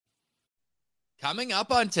Coming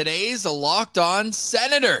up on today's Locked On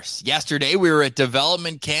Senators. Yesterday, we were at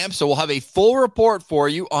development camp, so we'll have a full report for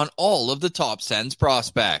you on all of the top Sens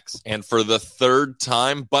prospects. And for the third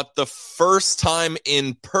time, but the first time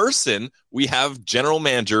in person, we have General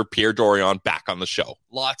Manager Pierre Dorion back on the show.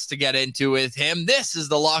 Lots to get into with him. This is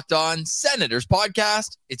the Locked On Senators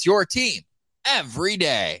podcast. It's your team every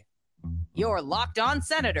day. Your Locked On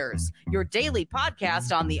Senators, your daily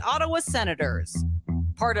podcast on the Ottawa Senators.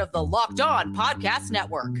 Part of the Locked On Podcast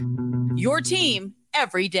Network. Your team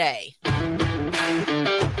every day.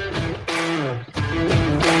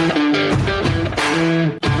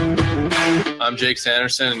 I'm Jake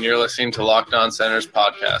Sanderson, and you're listening to Locked On Senators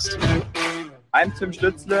podcast. I'm Tim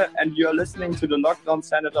Stützle, and you're listening to the Locked On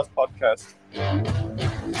Senators podcast.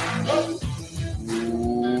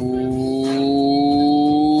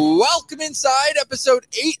 Welcome inside episode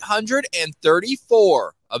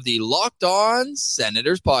 834 of the Locked On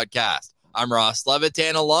Senators podcast. I'm Ross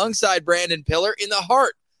Levitan alongside Brandon Pillar in the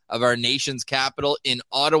heart of our nation's capital in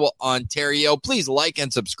Ottawa, Ontario. Please like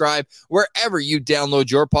and subscribe wherever you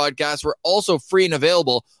download your podcast. We're also free and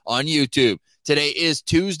available on YouTube. Today is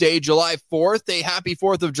Tuesday, July 4th. A happy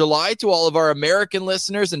 4th of July to all of our American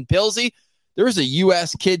listeners. And Pilsy, there was a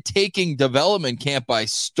U.S. kid taking development camp by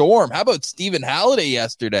storm. How about Stephen Halliday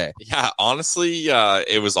yesterday? Yeah, honestly,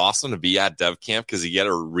 it was awesome to be at Dev Camp because you get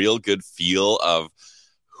a real good feel of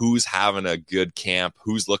who's having a good camp,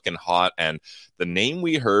 who's looking hot. And the name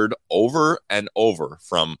we heard over and over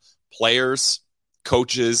from players,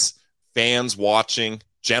 coaches, fans watching,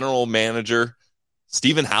 general manager,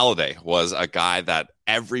 Stephen Halliday was a guy that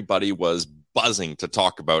everybody was buzzing to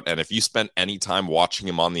talk about. And if you spent any time watching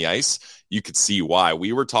him on the ice, you could see why.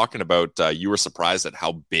 We were talking about, you were surprised at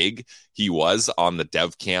how big he was on the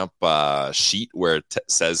Dev Camp sheet where it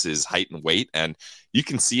says his height and weight. And you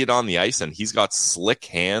can see it on the ice, and he's got slick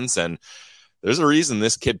hands. And there's a reason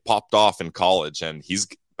this kid popped off in college, and he's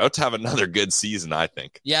about to have another good season, I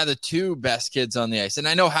think. Yeah, the two best kids on the ice. And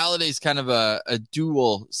I know Halliday's kind of a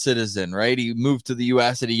dual citizen, right? He moved to the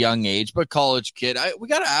U.S. at a young age, but college kid. We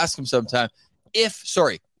got to ask him sometime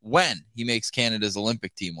when he makes Canada's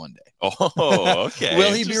Olympic team one day. Oh, okay.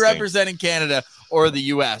 Will he be representing Canada or the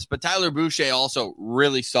U.S.? But Tyler Boucher also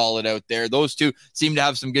really solid out there. Those two seem to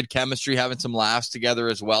have some good chemistry, having some laughs together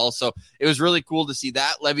as well. So it was really cool to see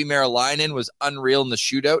that. Levi Merilainen was unreal in the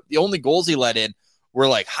shootout. The only goals he let in were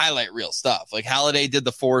like highlight reel stuff. Like Halliday did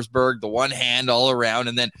the Forsberg, the one hand all around,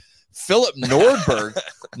 and then Philip Nordberg,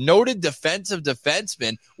 noted defensive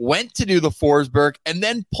defenseman, went to do the Forsberg and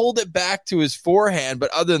then pulled it back to his forehand. But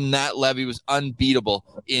other than that, Levy was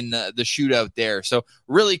unbeatable in the shootout there. So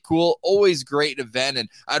really cool, always great event. And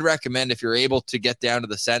I'd recommend if you're able to get down to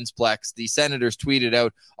the Sensplex, the Senators tweeted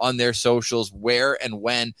out on their socials where and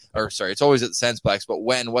when, it's always at the Sensplex, but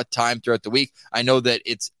when, what time throughout the week. I know that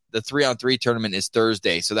the 3-on-3 tournament is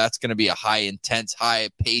Thursday, so that's going to be a high-intense,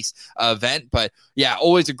 high-pace event. But, yeah,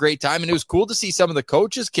 always a great time. And it was cool to see some of the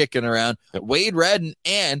coaches kicking around. Wade Redden,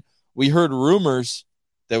 and we heard rumors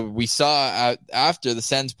that we saw after the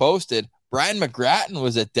Sens posted, Brian McGrattan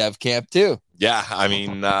was at Dev Camp too. Yeah, I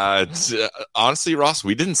mean, honestly, Ross,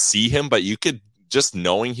 we didn't see him, but you could, just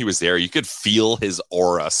knowing he was there, you could feel his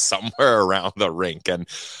aura somewhere around the rink. And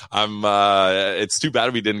it's too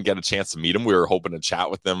bad we didn't get a chance to meet him. We were hoping to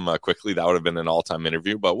chat with him quickly. That would have been an all-time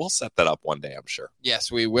interview, but we'll set that up one day, I'm sure.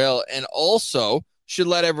 Yes, we will. And also should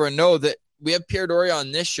let everyone know that we have Pierre Dorion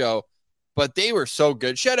on this show, but they were so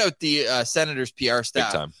good. Shout out the Senators PR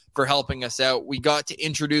staff for helping us out. We got to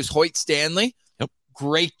introduce Hoyt Stanley. Yep.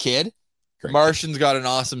 Great kid. Martian's got an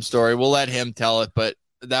awesome story. We'll let him tell it, but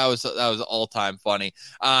that was all-time funny.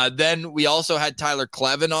 Then we also had Tyler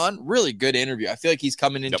Clevin on. Really good interview. I feel like he's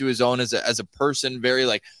coming into his own as a person, very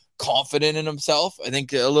like confident in himself. I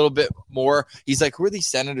think a little bit more. He's like, who are these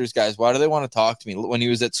Senators guys? Why do they want to talk to me? When he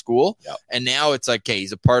was at school. Yep. And now it's like, okay,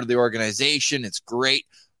 he's a part of the organization. It's great.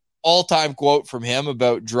 All-time quote from him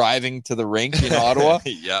about driving to the rink in Ottawa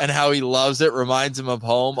and how he loves it, reminds him of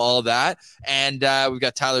home, all that. And we've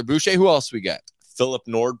got Tyler Boucher. Who else we got? Philip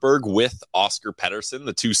Nordberg with Oscar Pettersson,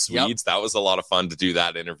 the two Swedes. Yep. That was a lot of fun to do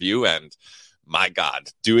that interview. And my God,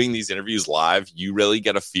 doing these interviews live, you really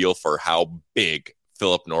get a feel for how big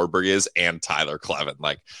Philip Nordberg is and Tyler Clevin.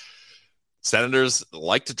 Like, Senators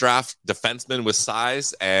like to draft defensemen with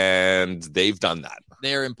size, and they've done that.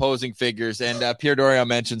 They're imposing figures, and Pierre Dorion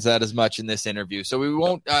mentions that as much in this interview. So we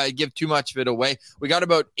won't give too much of it away. We got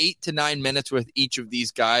about 8 to 9 minutes with each of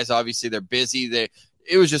these guys. Obviously, they're busy.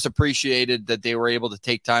 it was just appreciated that they were able to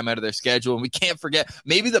take time out of their schedule. And we can't forget,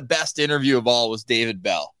 maybe the best interview of all was David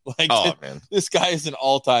Bell. Man, this guy is an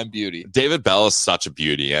all-time beauty. David Bell is such a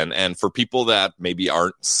beauty. And for people that maybe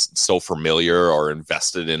aren't so familiar or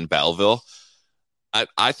invested in Belleville,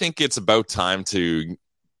 I think it's about time to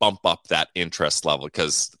bump up that interest level,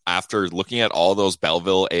 because after looking at all those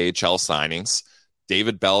Belleville AHL signings,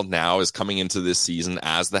 David Bell now is coming into this season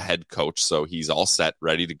as the head coach, so he's all set,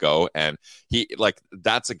 ready to go. And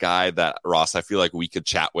that's a guy that, Ross, I feel like we could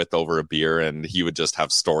chat with over a beer and he would just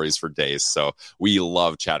have stories for days. So we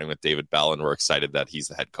love chatting with David Bell, and we're excited that he's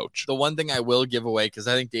the head coach. The one thing I will give away, because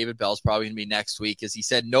I think David Bell's probably going to be next week, is he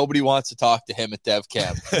said nobody wants to talk to him at Dev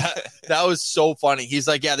Camp. That was so funny. He's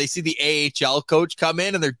like, yeah, they see the AHL coach come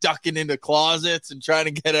in and they're ducking into closets and trying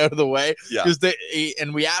to get out of the way. Yeah.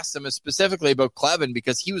 And we asked him specifically about Clevin,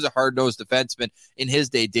 because he was a hard-nosed defenseman in his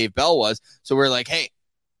day. Dave Bell was. So we're like, hey,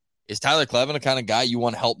 is Tyler Clevin the kind of guy you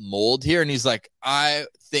want to help mold here? And he's like, I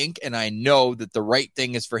think and I know that the right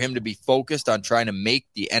thing is for him to be focused on trying to make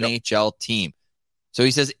the NHL team. So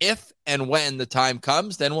he says if and when the time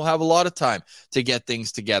comes, then we'll have a lot of time to get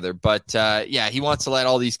things together. But he wants to let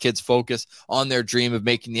all these kids focus on their dream of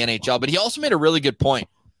making the NHL. But he also made a really good point.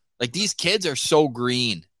 Like, these kids are so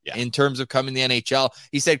green. Yeah. In terms of coming to the NHL.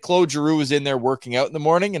 He said Claude Giroux was in there working out in the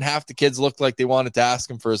morning, and half the kids looked like they wanted to ask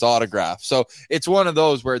him for his autograph. So it's one of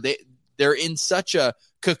those where they're in such a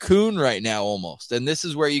cocoon right now almost. And this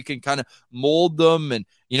is where you can kind of mold them and,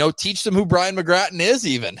 teach them who Brian McGrattan is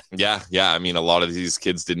even. Yeah. I mean, a lot of these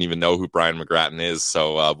kids didn't even know who Brian McGrattan is.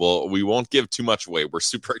 So we won't give too much away. We're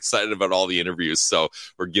super excited about all the interviews. So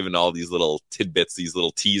we're giving all these little tidbits, these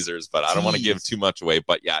little teasers, but I don't want to give too much away.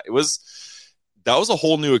 But yeah, that was a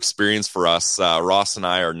whole new experience for us. Ross and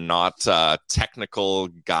I are not technical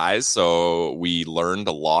guys, so we learned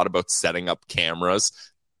a lot about setting up cameras,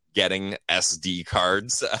 getting SD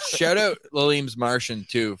cards. Shout out Laleem's Martian,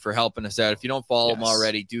 too, for helping us out. If you don't follow him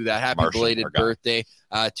already, do that. Happy belated birthday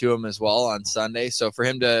to him as well on Sunday. So for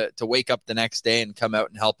him to wake up the next day and come out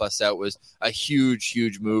and help us out was a huge,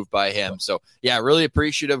 huge move by him. So, yeah, really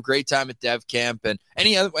appreciative. Great time at Dev Camp. And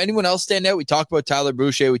anyone else stand out? We talked about Tyler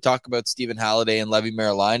Boucher. We talked about Stephen Halliday and Levi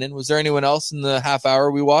Meralainen. Was there anyone else in the half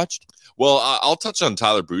hour we watched? Well, I'll touch on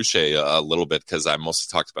Tyler Boucher a little bit because I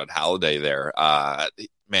mostly talked about Halliday there.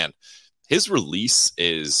 Man, his release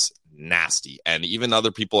is nasty. And even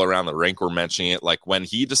other people around the rink were mentioning it. Like, when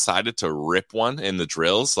he decided to rip one in the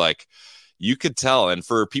drills, like, you could tell. And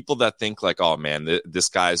for people that think like, oh man, this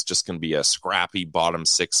guy's just going to be a scrappy bottom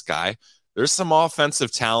six guy, there's some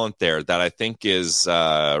offensive talent there that I think is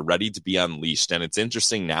ready to be unleashed. And it's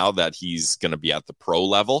interesting now that he's going to be at the pro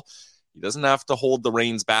level. He doesn't have to hold the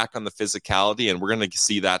reins back on the physicality, and we're going to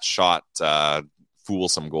see that shot fool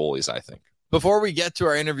some goalies, I think. Before we get to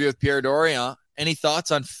our interview with Pierre Dorion, any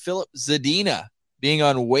thoughts on Filip Zadina being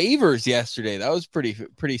on waivers yesterday? That was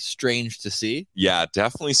pretty strange to see. Yeah,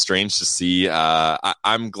 definitely strange to see.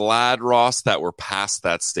 I'm glad, Ross, that we're past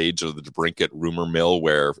that stage of the DeBrincat rumor mill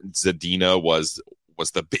where Zadina was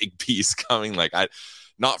the big piece coming. Like,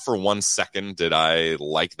 not for 1 second did I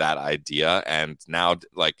like that idea. And now,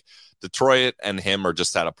 like, Detroit and him are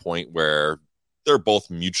just at a point where they're both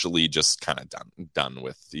mutually just kind of done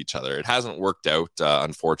with each other. It hasn't worked out,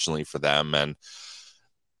 unfortunately, for them. And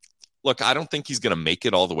look, I don't think he's going to make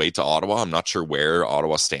it all the way to Ottawa. I'm not sure where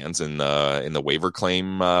Ottawa stands in the waiver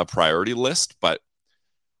claim priority list, but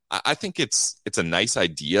I think it's a nice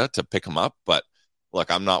idea to pick him up. But look,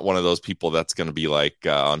 I'm not one of those people that's going to be like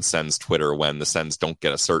on Sens Twitter when the Sens don't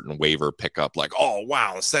get a certain waiver pickup, like, oh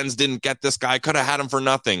wow, the Sens didn't get this guy, could have had him for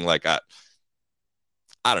nothing. Like, I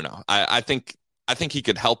don't know. I think he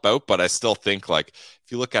could help out, but I still think, like,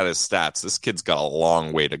 if you look at his stats, this kid's got a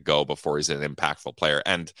long way to go before he's an impactful player.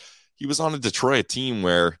 And he was on a Detroit team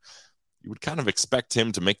where you would kind of expect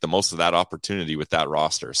him to make the most of that opportunity with that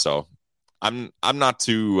roster. So I'm not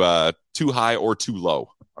too high or too low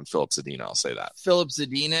on Filip Zadina. I'll say that. Filip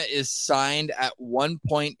Zadina is signed at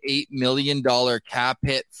 $1.8 million cap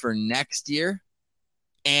hit for next year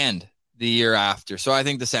and the year after. So I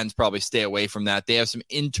think the Sens probably stay away from that. They have some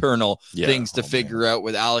internal things to figure out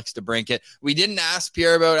with Alex DeBrincat. We didn't ask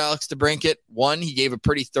Pierre about Alex DeBrincat. One, he gave a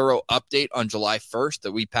pretty thorough update on July 1st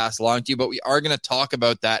that we passed along to you, but we are going to talk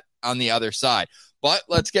about that on the other side. But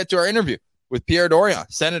let's get to our interview with Pierre Dorion,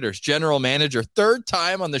 Senators general manager. Third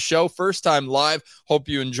time on the show, first time live. Hope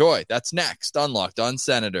you enjoy. That's next on Locked On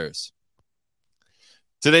Senators.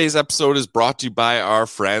 Today's episode is brought to you by our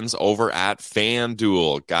friends over at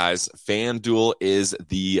FanDuel. Guys, FanDuel is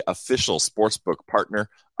the official sportsbook partner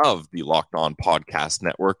of the Locked On Podcast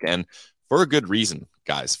Network, and for a good reason,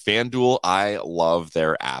 guys. FanDuel, I love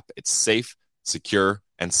their app. It's safe, secure,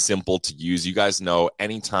 and simple to use. You guys know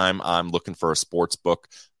anytime I'm looking for a sports book,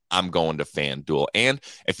 I'm going to FanDuel. And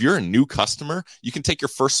if you're a new customer, you can take your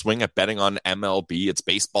first swing at betting on MLB. It's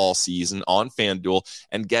baseball season on FanDuel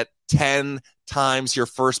and get 10 times your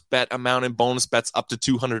first bet amount in bonus bets up to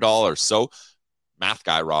 $200. So, math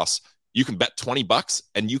guy Ross, you can bet $20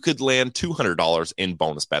 and you could land $200 in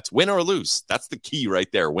bonus bets, win or lose. That's the key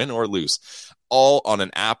right there, win or lose. All on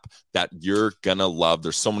an app that you're gonna love.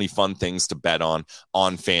 There's so many fun things to bet on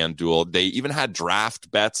FanDuel. They even had draft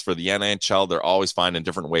bets for the NHL. They're always finding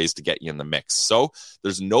different ways to get you in the mix. So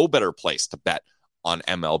there's no better place to bet on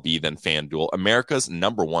MLB than FanDuel, America's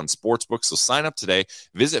 #1 sportsbook. So sign up today.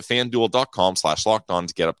 Visit FanDuel.com/lockedon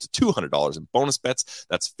to get up to $200 in bonus bets.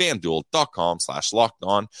 That's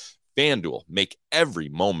FanDuel.com/lockedon. FanDuel, make every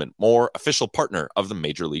moment more. Official partner of the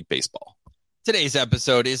Major League Baseball. Today's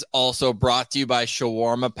episode is also brought to you by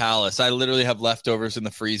Shawarma Palace. I literally have leftovers in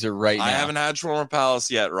the freezer right now. I haven't had Shawarma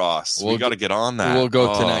Palace yet, Ross. We got to get on that. We'll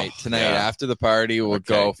go tonight. After the party, we'll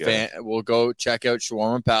go check out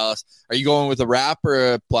Shawarma Palace. Are you going with a wrap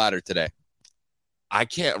or a platter today? I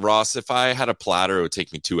can't, Ross. If I had a platter, it would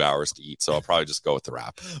take me 2 hours to eat, so I'll probably just go with the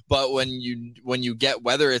wrap. But when you get,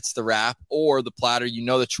 whether it's the wrap or the platter, you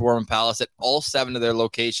know that Shawarma Palace at all 7 of their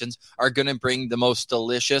locations are going to bring the most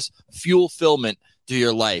delicious fulfillment to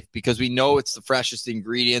your life, because we know it's the freshest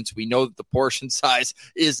ingredients. We know that the portion size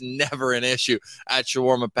is never an issue at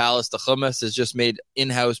Shawarma Palace. The hummus is just made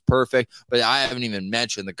in-house perfect, but I haven't even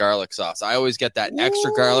mentioned the garlic sauce. I always get that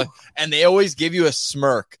extra garlic, and they always give you a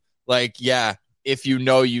smirk. Like, yeah. If you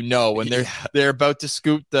know, you know. When they're about to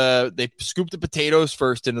scoop the potatoes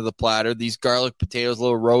first into the platter. These garlic potatoes, a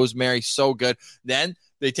little rosemary, so good. Then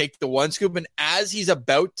they take the one scoop, and as he's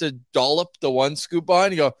about to dollop the one scoop on,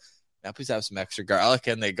 you go, now please have some extra garlic,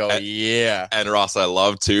 and they go, yeah. And Ross, I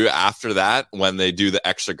love too. After that, when they do the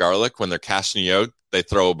extra garlic, when they're cashing you out, they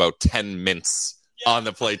throw about 10 mints on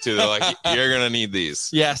the plate too. They're like, you're gonna need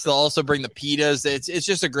these. Yes, they'll also bring the pitas. It's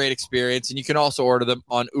just a great experience, and you can also order them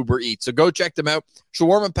on Uber Eats. So go check them out.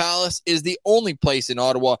 Shawarma Palace is the only place in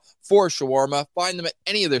Ottawa for shawarma. Find them at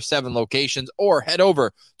any of their 7 locations, or head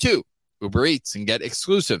over to Uber Eats and get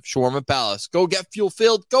exclusive Shawarma Palace. Go get fuel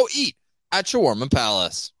filled. Go eat at Shawarma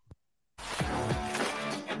Palace.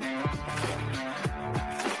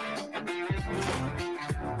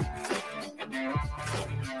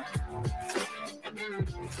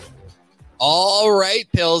 All right,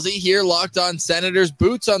 Pilsy, here, Locked On Senators,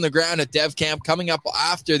 boots on the ground at Dev Camp, coming up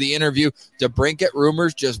after the interview. DeBrincat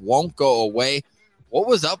rumors just won't go away. What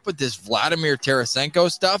was up with this Vladimir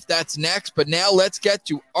Tarasenko stuff? That's next, but now let's get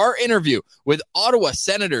to our interview with Ottawa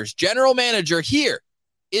Senators General Manager. Here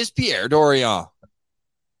is Pierre Dorion.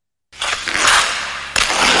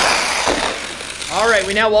 All right,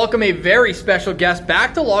 we now welcome a very special guest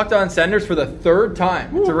back to Locked On Senators for the 3rd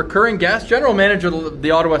time. It's a recurring guest, General Manager of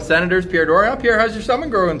the Ottawa Senators, Pierre Dorion. Pierre, how's your summer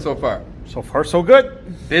going so far? So far, so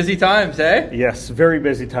good. Busy times, eh? Yes, very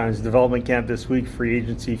busy times. Development camp this week, free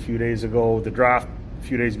agency a few days ago, the draft a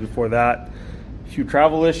few days before that. A few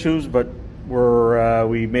travel issues, but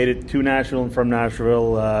we made it to Nashville and from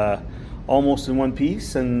Nashville almost in one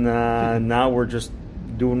piece, and now we're just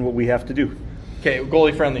doing what we have to do. Okay,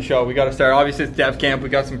 goalie-friendly show. We got to start. Obviously, it's Dev Camp. We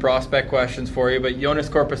got some prospect questions for you, but Joonas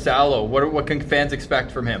Korpisalo, what can fans expect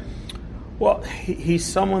from him? Well, he's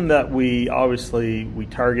someone that we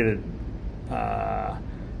targeted a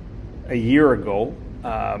year ago,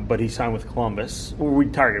 but he signed with Columbus. We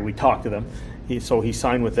talked to them. So he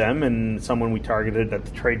signed with them, and someone we targeted at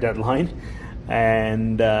the trade deadline.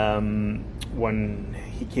 And when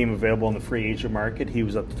he came available on the free agent market, he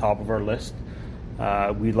was at the top of our list.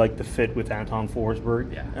 We like the fit with Anton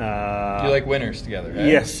Forsberg. Yeah. You like winners together, right?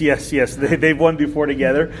 Yes. They've won before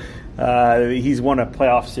together. He's won a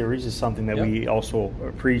playoff series, is something that we also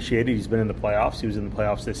appreciated. He's been in the playoffs. He was in the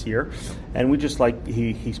playoffs this year. And we just like,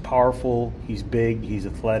 he's powerful, he's big, he's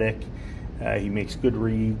athletic, he makes good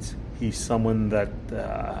reads. He's someone that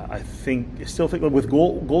I still think with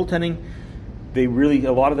goaltending,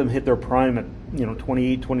 a lot of them hit their prime at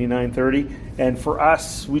 28, 29, 30. And for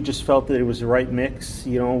us, we just felt that it was the right mix.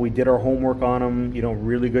 We did our homework on him.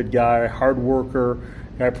 Really good guy, hard worker,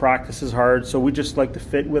 guy practices hard. So we just like the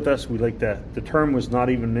fit with us. We like the term was not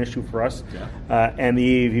even an issue for us. Yeah. And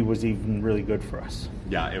the AAV was even really good for us.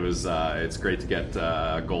 Yeah, it was. It's great to get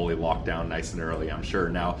a goalie locked down nice and early, I'm sure.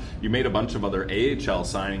 Now, you made a bunch of other AHL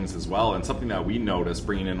signings as well, and something that we noticed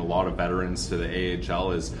bringing in a lot of veterans to the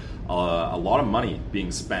AHL is a lot of money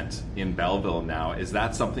being spent in Belleville now. Is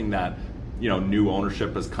that something that new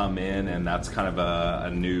ownership has come in, and that's kind of a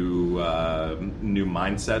new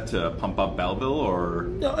mindset to pump up Belleville, or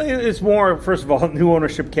no, it's more. First of all, new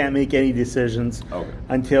ownership can't make any decisions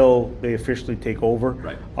until they officially take over.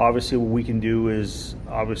 Right. Obviously, what we can do is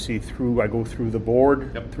I go through the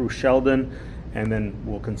board, through Sheldon, and then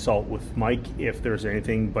we'll consult with Mike if there's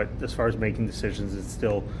anything. But as far as making decisions, it's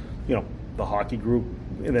still, the hockey group,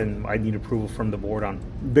 and then I need approval from the board on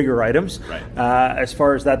bigger items. Right. As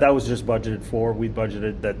far as that was just budgeted for. We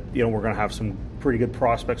budgeted that, we're going to have some pretty good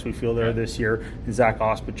prospects we feel there this year. Zach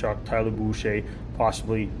Ospachuk, Tyler Boucher,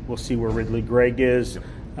 possibly we'll see where Ridley Gregg is.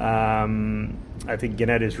 I think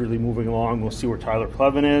Gannett is really moving along. We'll see where Tyler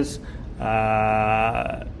Clevin is.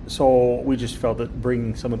 So we just felt that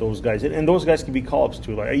bringing some of those guys in, and those guys can be call-ups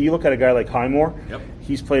too. Like you look at a guy like Highmore,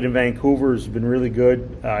 he's played in Vancouver, has been really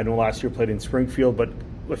good. I know last year played in Springfield, but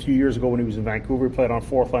a few years ago when he was in Vancouver, he played on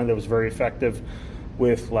fourth line that was very effective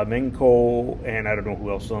with Lamenko, and I don't know who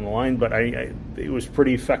else was on the line, but it was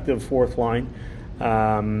pretty effective fourth line.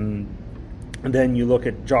 And then you look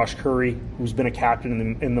at Josh Curry, who's been a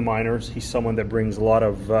captain in the minors. He's someone that brings a lot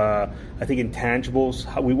of, I think, intangibles.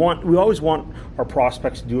 We always want our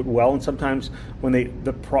prospects to do it well, and sometimes when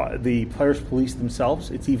the players police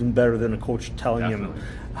themselves, it's even better than a coach telling him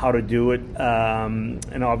how to do it.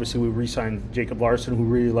 And obviously, we re-signed Jacob Larson, who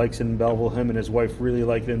really likes it in Belleville. Him and his wife really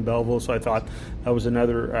like it in Belleville, so I thought that was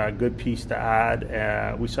another good piece to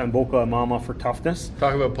add. We signed Boka Amama for toughness.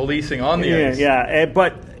 Talk about policing on the ice. Yeah,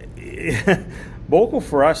 but Boko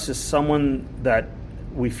for us is someone that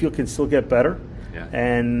we feel can still get better,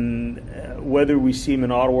 and whether we see him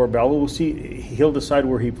in Ottawa or Belleville, we'll see. He'll decide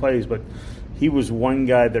where he plays, but he was one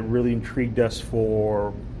guy that really intrigued us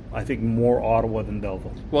for, I think, more Ottawa than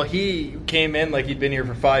Belleville. Well, he came in like he'd been here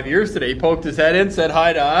for 5 years today. He poked his head in, said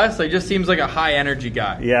hi to us. He just seems like a high energy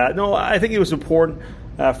guy. Yeah, no, I think it was important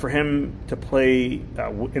for him to play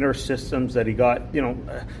in our systems that he got.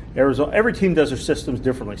 Arizona, every team does their systems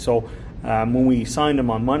differently. So when we signed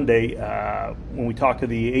him on Monday, when we talked to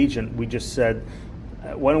the agent, we just said,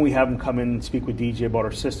 why don't we have him come in and speak with DJ about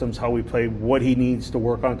our systems, how we play, what he needs to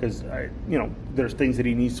work on, because there's things that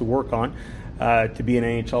he needs to work on to be an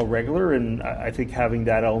NHL regular, and I think having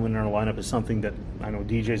that element in our lineup is something that I know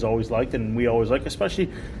DJ's always liked and we always like,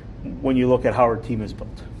 especially when you look at how our team is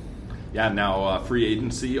built. Yeah, now free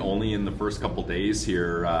agency only in the first couple days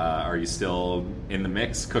here. Are you still in the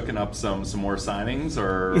mix, cooking up some more signings,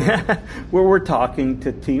 or? Yeah, we're talking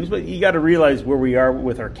to teams, but you got to realize where we are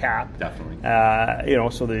with our cap. Definitely.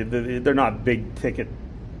 So they're not big ticket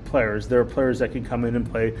players. They're players that can come in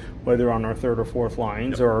and play whether on our third or fourth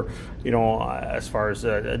lines, or as far as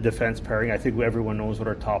a defense pairing. I think everyone knows what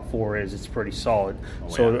our top four is. It's pretty solid.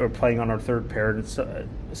 They're playing on our third pair, and it's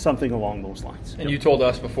something along those lines. And you told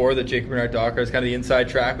us before that Jacob Bernard-Docker is kind of the inside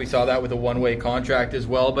track. We saw that with a one-way contract as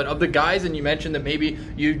well. But of the guys, and you mentioned that maybe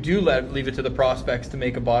you do leave it to the prospects to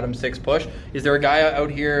make a bottom six push. Is there a guy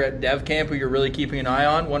out here at Dev Camp who you're really keeping an eye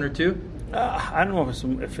on, one or two? I don't know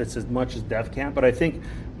if it's as much as Dev Camp, but I think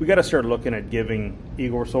we got to start looking at giving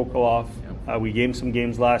Igor Sokolov. We gave him some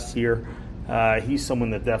games last year. He's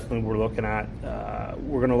someone that definitely we're looking at.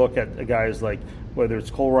 We're going to look at guys like whether it's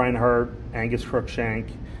Cole Reinhardt, Angus Crookshank.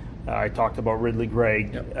 I talked about Ridley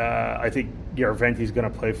Gregg. I think Garaventi's going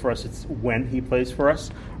to play for us. It's when he plays for us,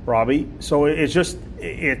 Robbie. So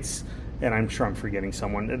it's and I'm sure I'm forgetting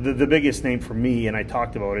someone. The biggest name for me, and I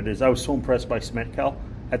talked about it, is I was so impressed by Smetkel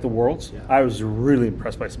at the Worlds. I was really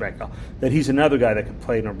impressed by Smetkel, that he's another guy that can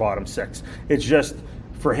play in our bottom six. It's just,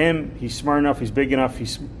 for him, he's smart enough, he's big enough,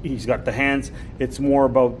 he's got the hands. It's more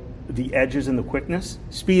about the edges and the quickness.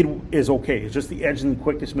 Speed is okay. It's just the edge and the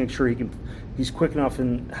quickness. Make sure he's quick enough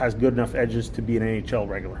and has good enough edges to be an NHL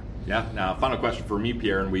regular. Yeah. Now, final question for me,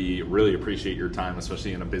 Pierre, and we really appreciate your time,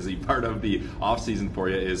 especially in a busy part of the off season for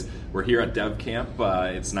you. Is we're here at Dev Camp.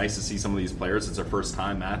 It's nice to see some of these players. It's our first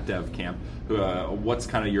time at Dev Camp. What's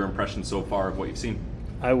kind of your impression so far of what you've seen?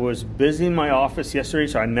 I was busy in my office yesterday,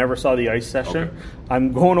 so I never saw the ice session. Okay.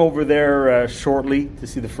 I'm going over there shortly to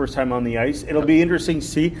see the first time on the ice. It'll be interesting to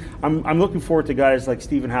see. I'm looking forward to guys like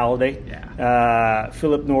Stephen Halliday,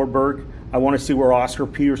 Philip Nordberg. I want to see where Oscar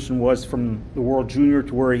Peterson was from the World Junior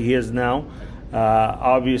to where he is now.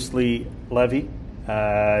 Obviously, Levy.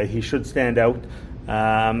 He should stand out.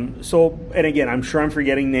 And again, I'm sure I'm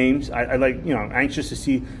forgetting names. I like, anxious to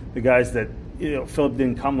see the guys that, Philip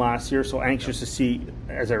didn't come last year, so anxious to see,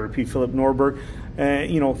 as I repeat, Philip Nordberg,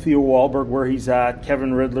 Theo Wahlberg, where he's at,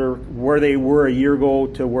 Kevin Riddler, where they were a year ago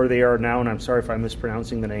to where they are now, and I'm sorry if I'm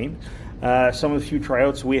mispronouncing the name. Some of the few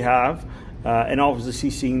tryouts we have, and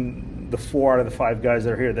obviously seeing the 4 out of the 5 guys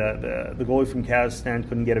that are here. The goalie from Kazakhstan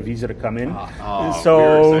couldn't get a visa to come in. I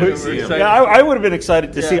would have been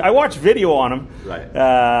excited to see. I watched video on him.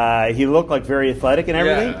 Right. He looked like very athletic and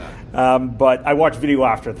everything. But I watched video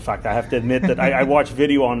after the fact. I have to admit that I watched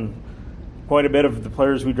video on quite a bit of the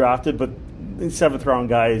players we drafted, but the 7th round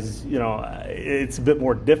guys, it's a bit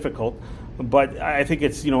more difficult. But I think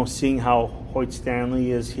it's, seeing how Hoyt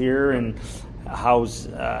Stanley is here and how's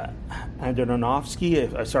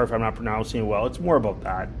Andonovsky. Sorry if I'm not pronouncing it well. It's more about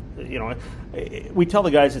that. We tell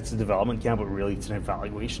the guys it's a development camp, but really it's an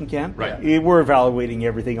evaluation camp. Right. We're evaluating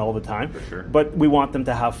everything all the time. For sure. But we want them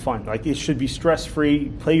to have fun. Like, it should be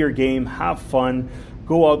stress-free. Play your game. Have fun.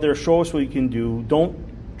 Go out there. Show us what you can do. Don't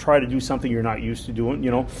try to do something you're not used to doing.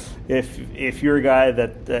 If you're a guy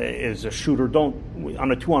that is a shooter, don't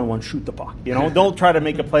on a 2-on-1 shoot the puck. Don't try to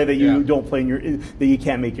make a play that you don't play that you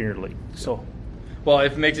can't make in your league. So. Well,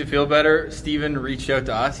 if it makes it feel better, Steven reached out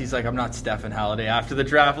to us. He's like, I'm not Stefan Halliday. After the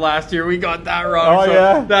draft last year, we got that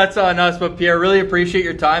wrong. That's on us. But Pierre, really appreciate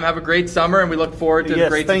your time. Have a great summer, and we look forward to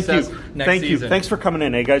great success next season. Thanks for coming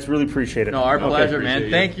in, guys. Really appreciate it. No, our pleasure,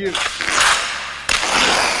 man. Thank you.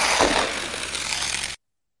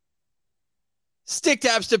 Stick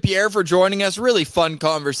taps to Pierre for joining us. Really fun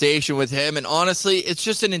conversation with him. And honestly, it's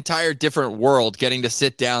just an entire different world getting to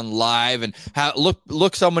sit down live and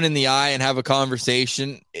look someone in the eye and have a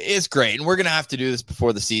conversation. It's great. And we're going to have to do this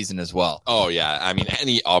before the season as well. Oh, yeah. I mean,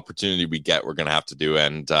 any opportunity we get, we're going to have to do.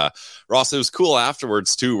 And Ross, it was cool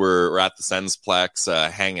afterwards, too. We're at the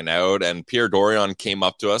Sensplex hanging out. And Pierre Dorion came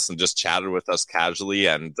up to us and just chatted with us casually.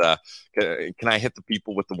 And can I hit the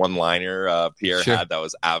people with the one-liner Pierre had? That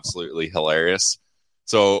was absolutely hilarious.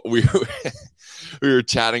 So we were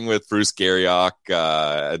chatting with Bruce Garriock,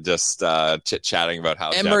 just chit-chatting about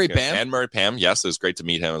how... And Murray Pam. And Murray Pam, yes, it was great to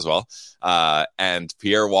meet him as well. And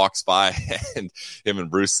Pierre walks by, and him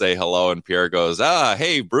and Bruce say hello, and Pierre goes,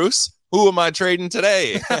 hey, Bruce, who am I trading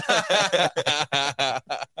today?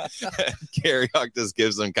 Garriock just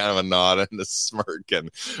gives him kind of a nod and a smirk, and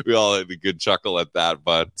we all had a good chuckle at that.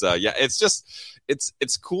 But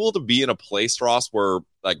it's cool to be in a place, Ross, where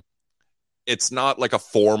it's not like a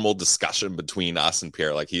formal discussion between us and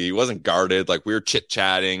Pierre. Like, he wasn't guarded. Like, we were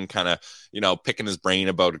chit-chatting, kind of, picking his brain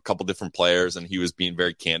about a couple different players, and he was being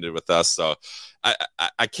very candid with us. So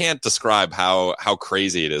I can't describe how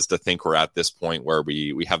crazy it is to think we're at this point where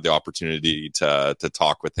we have the opportunity to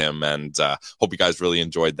talk with him, and hope you guys really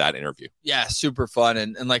enjoyed that interview. Yeah, super fun.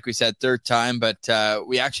 And like we said, 3rd time, but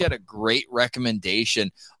we actually had a great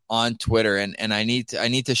recommendation on Twitter, and I need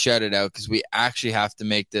to shout it out because we actually have to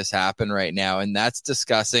make this happen right now, and that's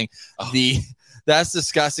discussing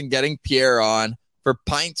getting Pierre on for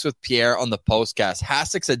Pints with Pierre on the postcast.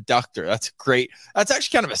 Hasek Adductor. That's great. That's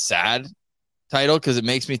actually kind of a sad title because it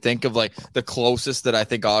makes me think of like the closest that I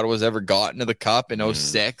think Ottawa's ever gotten to the Cup in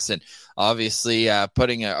 06, and obviously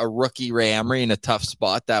putting a rookie Ray Emery in a tough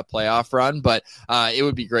spot that playoff run. But it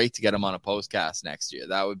would be great to get him on a postcast next year.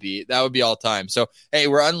 That would be all time. So hey,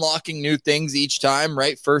 we're unlocking new things each time,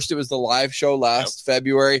 right? First it was the live show last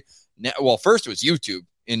February. Well, first it was YouTube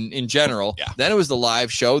in general. Yeah. Then it was the live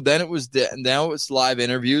show. Then it was now it's live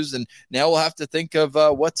interviews, and now we'll have to think of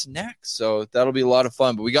what's next. So that'll be a lot of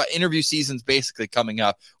fun. But we got interview seasons basically coming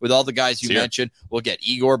up with all the guys you mentioned. We'll get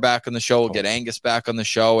Igor back on the show. We'll get Angus back on the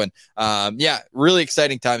show, and really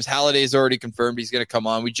exciting times. Halliday's already confirmed he's going to come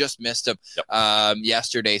on. We just missed him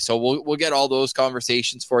yesterday, so we'll get all those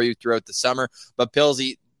conversations for you throughout the summer. But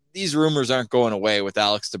Pillsy, these rumors aren't going away with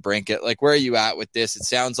Alex DeBrincat. Like, where are you at with this? It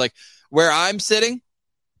sounds like where I'm sitting,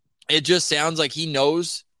 it just sounds like he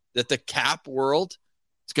knows that the cap world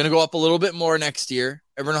is going to go up a little bit more next year.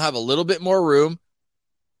 Everyone will have a little bit more room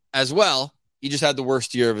as well. He just had the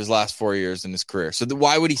worst year of his last 4 years in his career. So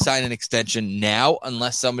why would he sign an extension now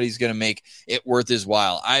unless somebody's going to make it worth his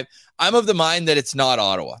while? I'm of the mind that it's not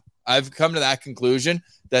Ottawa. I've come to that conclusion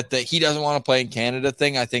that he doesn't want to play in Canada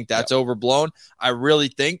thing. I think that's overblown. I really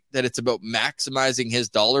think that it's about maximizing his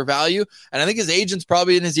dollar value. And I think his agent's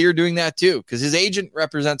probably in his ear doing that too, because his agent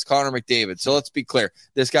represents Connor McDavid. So let's be clear.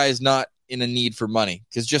 This guy is not in a need for money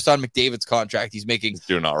because just on McDavid's contract, he's making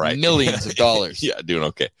doing all right. Millions of dollars. Yeah, doing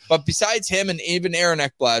okay. But besides him, and even Aaron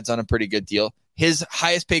Ekblad's on a pretty good deal, his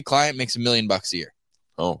highest paid client makes $1 million a year.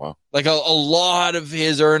 Oh, wow. Like a lot of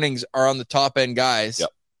his earnings are on the top end guys.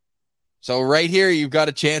 Yep. So right here, you've got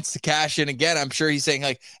a chance to cash in again. I'm sure he's saying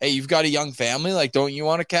like, hey, you've got a young family. Like, don't you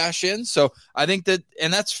want to cash in? So I think that,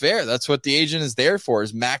 and that's fair. That's what the agent is there for,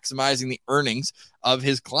 is maximizing the earnings of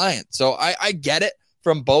his client. So I get it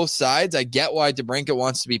from both sides. I get why DeBrincat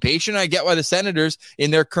wants to be patient. I get why the Senators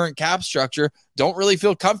in their current cap structure don't really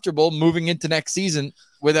feel comfortable moving into next season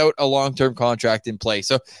without a long-term contract in place.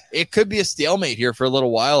 So it could be a stalemate here for a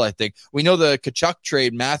little while, I think. We know the Tkachuk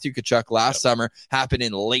trade, Matthew Tkachuk, last summer happened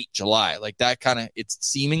in late July. Like that kind of, it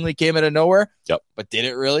seemingly came out of nowhere, but did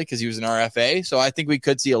it really? Because he was an RFA. So I think we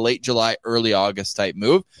could see a late July, early August type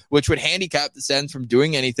move, which would handicap the Sens from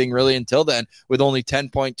doing anything really until then, with only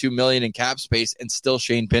 $10.2 million in cap space and still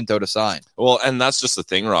Shane Pinto to sign. Well, and that's just the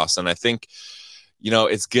thing, Ross. And I think,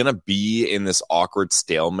 it's going to be in this awkward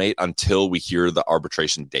stalemate until we hear the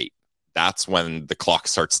arbitration date. That's when the clock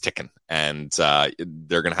starts ticking, and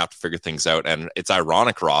they're going to have to figure things out. And it's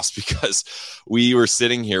ironic, Ross, because we were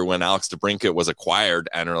sitting here when Alex DeBrincat was acquired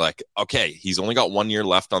and are like, okay, he's only got 1 year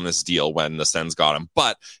left on this deal when the Sens got him,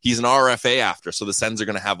 but he's an RFA after, so the Sens are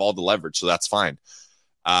going to have all the leverage, so that's fine.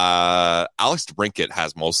 Alex DeBrincat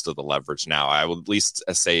has most of the leverage now. I would at least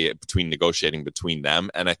say negotiating between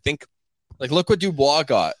them, and I think, like, look what Dubois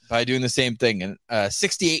got by doing the same thing, and a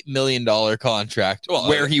 $68 million contract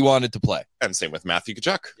where he wanted to play. And same with Matthew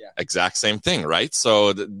Tkachuk. Exact same thing, right?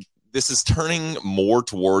 So this is turning more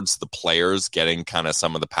towards the players getting kind of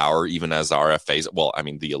some of the power, even as RFAs. Well, I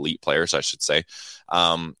mean, the elite players, I should say.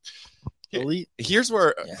 Elite? Here's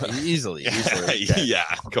where easily.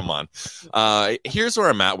 Come on. Here's where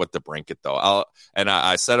I'm at with DeBrincat, though.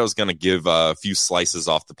 I said I was going to give a few slices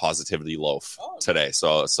off the positivity loaf today,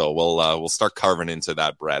 so we'll start carving into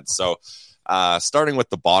that bread. So starting with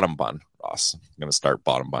the bottom bun, Ross. I'm going to start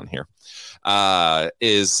bottom bun here.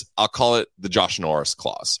 Is I'll call it the Josh Norris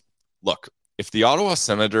clause. Look, if the Ottawa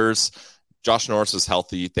Senators, Josh Norris is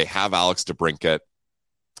healthy, they have Alex DeBrincat,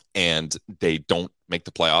 and they don't make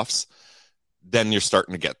the playoffs, then you're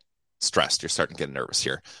starting to get stressed. You're starting to get nervous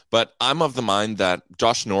here. But I'm of the mind that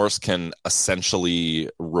Josh Norris can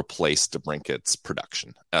essentially replace DeBrincat's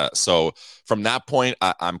production. So from that point,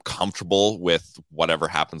 I'm comfortable with whatever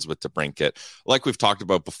happens with DeBrincat. Like we've talked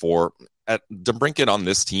about before, DeBrincat on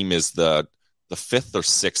this team is the fifth or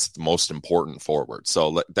sixth most important forward.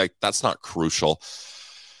 So that's not crucial.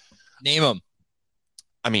 Name him.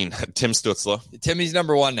 I mean, Tim Stützle. Timmy's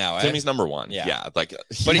number one now. Timmy's number one. Yeah. But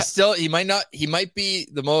he might be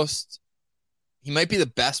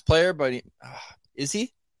the best player, but is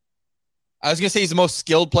he? I was going to say he's the most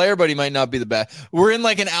skilled player, but he might not be the best. We're in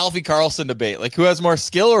like an Alfie Karlsson debate. Like, who has more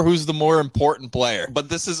skill or who's the more important player? But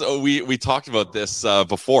this is, we talked about this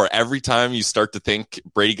before. Every time you start to think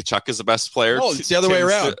Brady Tkachuk is the best player. Oh, it's the other way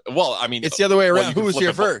around. It's the other way around. Who was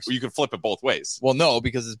here first? You can flip it both ways. Well, no,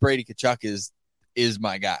 because it's Brady Tkachuk is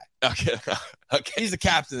my guy. Okay. He's the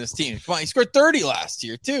captain of this team. Come on, he scored 30 last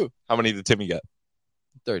year too. How many did Timmy get?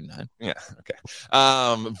 39. Yeah. Okay.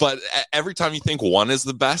 But every time you think one is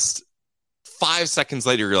the best, 5 seconds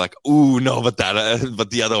later you're like, ooh, no, but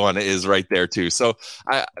the other one is right there too. So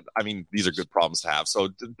I mean, these are good problems to have. So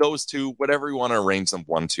those two, whatever you want to arrange them,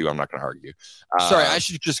 1, 2, I'm not going to argue. Sorry, I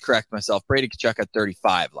should just correct myself. Brady Tkachuk had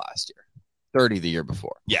 35 last year. 30 the year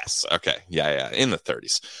before. Yes. Okay. Yeah. In the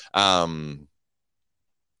 30s.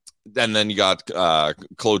 Then you got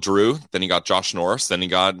Claude Giroux, then you got Josh Norris, then you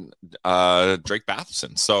got Drake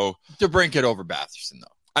Batherson. So DeBrincat over Batherson,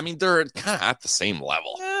 though. I mean, they're kind of at the same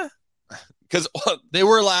level. Because they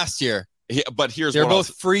were last year. Yeah, but they're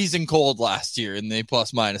both freezing cold last year in the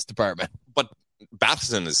plus-minus department. But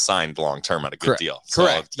Batherson is signed long-term at a good deal. So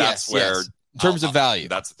correct. That's where... Yes. In terms of value.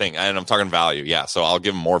 That's the thing. And I'm talking value. Yeah. So I'll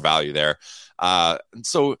give him more value there.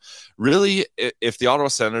 So really, if the Ottawa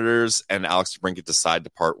Senators and Alex DeBrincat decide to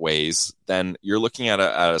part ways, then you're looking at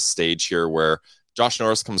a stage here where Josh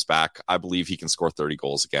Norris comes back. I believe he can score 30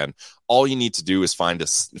 goals again. All you need to do is find a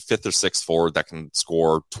fifth or sixth forward that can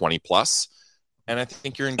score 20 plus. And I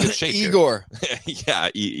think you're in good shape. Igor. Yeah.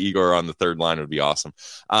 Igor on the third line would be awesome.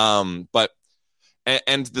 But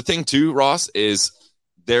the thing too, Ross, is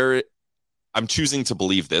I'm choosing to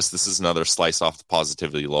believe this. This is another slice off the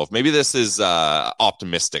positivity loaf. Maybe this is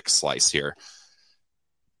optimistic slice here.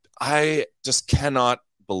 I just cannot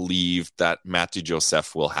believe that Matthew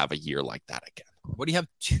Joseph will have a year like that again. What do you have?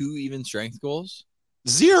 2 even strength goals?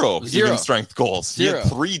 Zero even strength goals. He had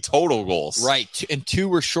 3 total goals. Right. And 2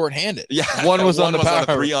 were shorthanded. Yeah. One was on the power.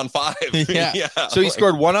 3-on-5. Yeah. So he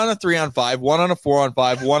scored 1 on a 3-on-5, 1 on a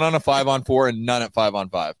 4-on-5, 1 on a 5-on-4, and none at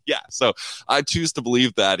 5-on-5. Yeah. So I choose to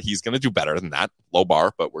believe that he's going to do better than that. Low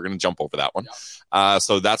bar, but we're going to jump over that one. Yeah.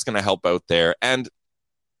 So that's going to help out there. And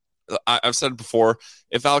I've said before,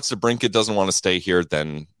 if Alex DeBrincat doesn't want to stay here,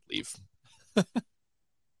 then leave.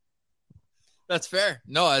 That's fair.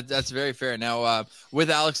 No, that's very fair. Now, with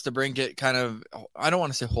Alex DeBrincat kind of, I don't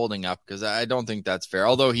want to say holding up because I don't think that's fair,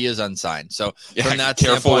 although he is unsigned. So from that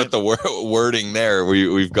careful with the wording there.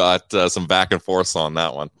 We've got some back and forth on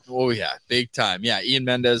that one. Oh, yeah, big time. Yeah, Ian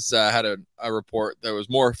Mendez had a report that was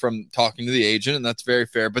more from talking to the agent, and that's very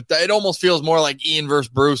fair. But it almost feels more like Ian versus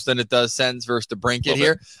Bruce than it does Sens versus DeBrincat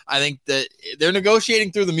here. I think that they're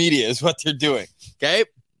negotiating through the media is what they're doing, okay?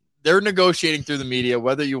 They're negotiating through the media,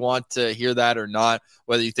 whether you want to hear that or not,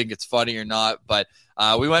 whether you think it's funny or not. But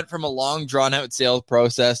we went from a long, drawn-out sales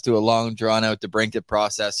process to a long, drawn-out DeBrincat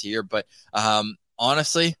process here. But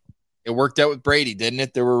honestly, it worked out with Brady, didn't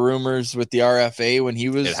it? There were rumors with the RFA when he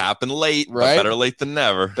was... It happened late, right? But better late than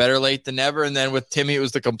never. Better late than never. And then with Timmy, it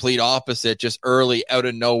was the complete opposite, just early, out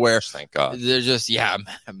of nowhere. Thank God. They're just,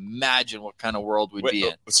 imagine what kind of world we'd be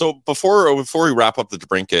in. So before we wrap up the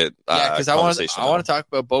DeBrincat because I want to talk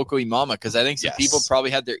about Boko Imama, because I think some people probably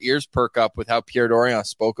had their ears perk up with how Pierre Dorion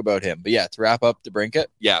spoke about him. But to wrap up DeBrincat.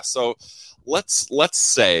 Yeah, so let's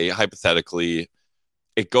say, hypothetically,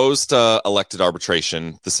 it goes to elected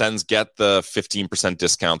arbitration. The Sens get the 15%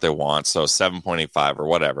 discount they want, so 7.85 or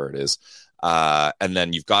whatever it is. And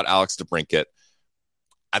then you've got Alex DeBrincat.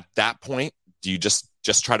 At that point, do you just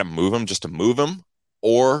try to move him,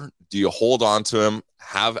 or do you hold on to him?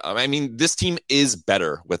 This team is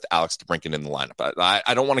better with Alex DeBrincat in the lineup.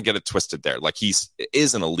 I don't want to get it twisted there. Like, he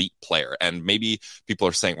is an elite player, and maybe people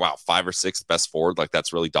are saying, wow, 5 or 6 best forward, like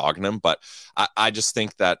that's really dogging him. But I just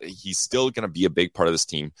think that he's still going to be a big part of this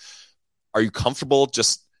team. Are you comfortable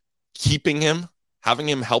just keeping him, having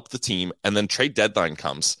him help the team, and then trade deadline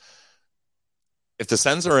comes? If the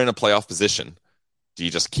Sens are in a playoff position, do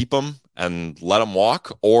you just keep him and let him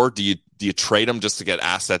walk, or do you trade him just to get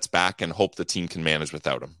assets back and hope the team can manage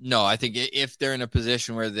without him? No, I think if they're in a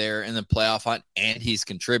position where they're in the playoff hunt and he's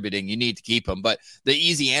contributing, you need to keep him. But the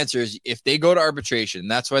easy answer is if they go to arbitration,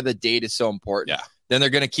 that's why the date is so important. Then they're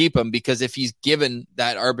going to keep him, because if he's given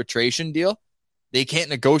that arbitration deal, they can't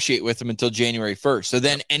negotiate with him until January 1st. So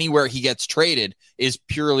then anywhere he gets traded is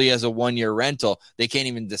purely as a 1-year rental. They can't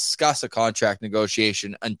even discuss a contract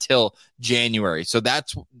negotiation until January. So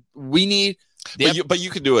that's we need. But you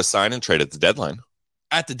could do a sign and trade at the deadline.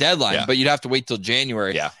 At the deadline, but you'd have to wait till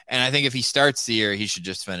January. Yeah. And I think if he starts the year, he should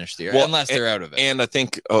just finish the year, unless they're out of it. And I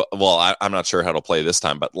think, I'm not sure how to play this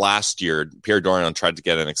time, but last year, Pierre Dorion tried to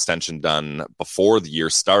get an extension done before the year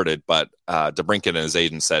started, but DeBrincat and his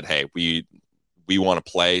agent said, hey, we want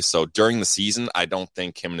to play. So during the season, I don't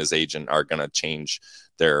think him and his agent are going to change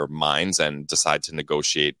their minds and decide to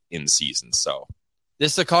negotiate in season. So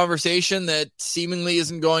this is a conversation that seemingly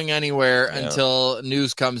isn't going anywhere until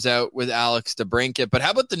news comes out with Alex DeBrincat. But how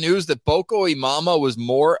about the news that Boko Imama was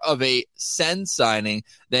more of a Sens signing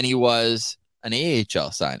than he was an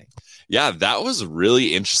AHL signing? Yeah, that was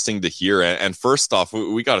really interesting to hear. And first off,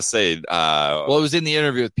 we got to say... it was in the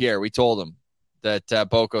interview with Pierre. We told him that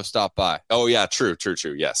Boko stopped by. Oh, yeah, true,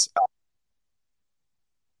 yes.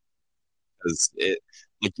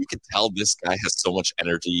 Like, you could tell this guy has so much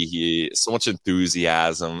energy, so much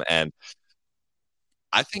enthusiasm, and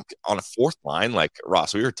I think on a fourth line, like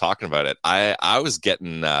Ross, we were talking about it. I was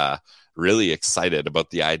getting really excited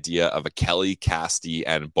about the idea of a Kelly, Casti,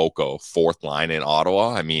 and Boko fourth line in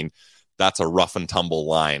Ottawa. I mean, that's a rough and tumble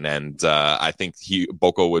line, and I think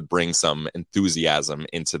Boko would bring some enthusiasm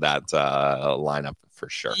into that lineup for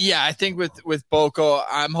sure. Yeah, I think with Boko,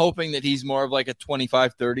 I'm hoping that he's more of like a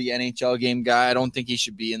 25-30 NHL game guy. I don't think he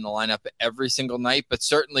should be in the lineup every single night, but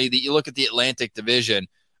certainly you look at the Atlantic Division.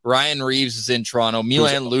 Ryan Reeves is in Toronto.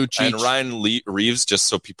 Milan Lucic. And Ryan Reeves, just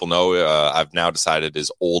so people know, I've now decided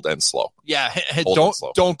is old and slow. Yeah,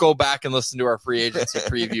 don't go back and listen to our free agency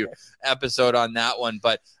preview episode on that one.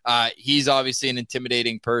 But he's obviously an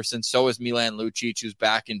intimidating person. So is Milan Lucic, who's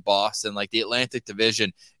back in Boston. Like, the Atlantic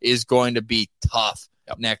Division is going to be tough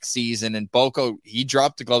next season. And Boko, he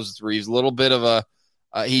dropped the gloves with Reeves. A little bit of a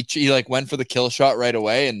he like went for the kill shot right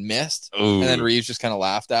away and missed. Ooh. And then Reeves just kind of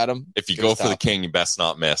laughed at him. If you go for the king, you best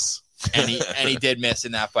not miss. and he did miss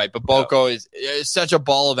in that fight. But Boko is such a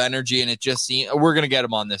ball of energy, and it just seems we're going to get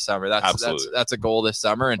him on this summer. That's a goal this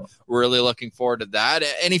summer, and we're really looking forward to that.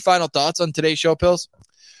 Any final thoughts on today's show, Pills?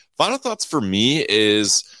 Final thoughts for me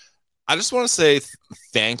is I just want to say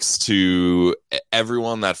thanks to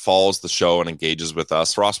everyone that follows the show and engages with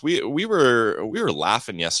us. Ross, we were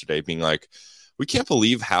laughing yesterday, being like, we can't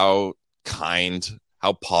believe how kind,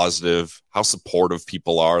 how positive, how supportive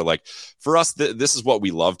people are. Like, for us, this is what we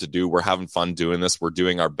love to do. We're having fun doing this. We're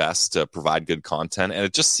doing our best to provide good content. And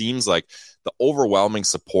it just seems like the overwhelming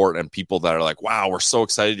support and people that are like, wow, we're so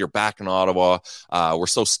excited you're back in Ottawa. We're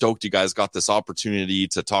so stoked you guys got this opportunity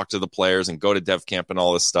to talk to the players and go to Dev Camp and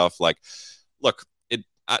all this stuff. Like, look,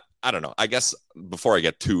 I don't know. I guess before I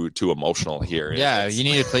get too emotional here. Yeah, you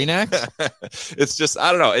need a Kleenex? It's just,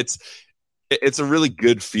 I don't know. It's a really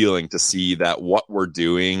good feeling to see that what we're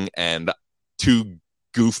doing and two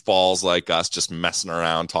goofballs like us just messing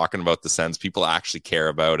around, talking about the Sens, people actually care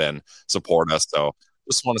about and support us. So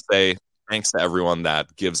just want to say thanks to everyone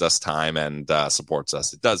that gives us time and supports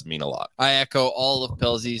us. It does mean a lot. I echo all of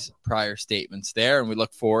Pilsey's prior statements there, and we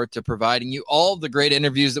look forward to providing you all of the great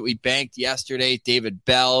interviews that we banked yesterday. David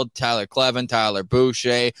Bell, Tyler Clevin, Tyler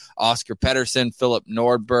Boucher, Oscar Pettersson, Philip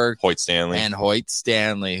Nordberg, Hoyt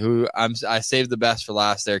Stanley, who I saved the best for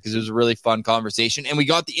last there because it was a really fun conversation. And we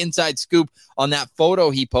got the inside scoop on that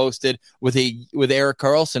photo he posted with Erik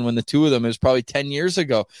Karlsson when the two of them, it was probably 10 years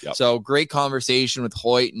ago. Yep. So great conversation with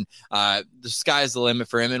Hoyt, and the sky's the limit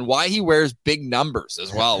for him, and why he wears big numbers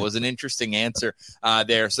as well was an interesting answer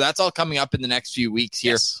there. So that's all coming up in the next few weeks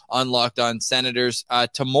here on Locked On Senators.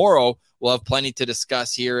 Tomorrow we'll have plenty to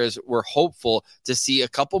discuss here as we're hopeful to see a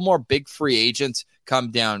couple more big free agents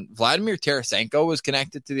come down. Vladimir Tarasenko was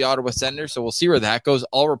connected to the Ottawa Senators, so we'll see where that goes.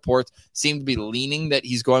 All reports seem to be leaning that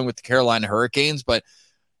he's going with the Carolina Hurricanes, but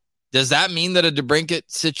does that mean that a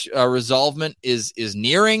DeBrincat resolvement is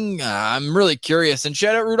nearing? I'm really curious. And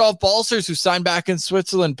shout out Rudolph Balcers, who signed back in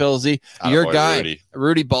Switzerland, Pilsy. Your guy,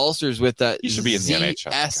 Rudy Balcers with that. He should be in the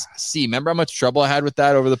NHL. ZSC. Remember how much trouble I had with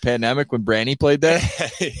that over the pandemic when Branny played there?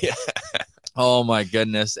 Yeah. Oh, my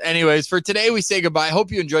goodness. Anyways, for today, we say goodbye. Hope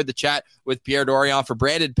you enjoyed the chat with Pierre Dorion. For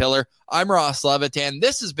Brandon Pillar, I'm Ross Levitan.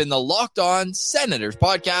 This has been the Locked On Senators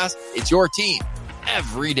podcast. It's your team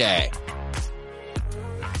every day.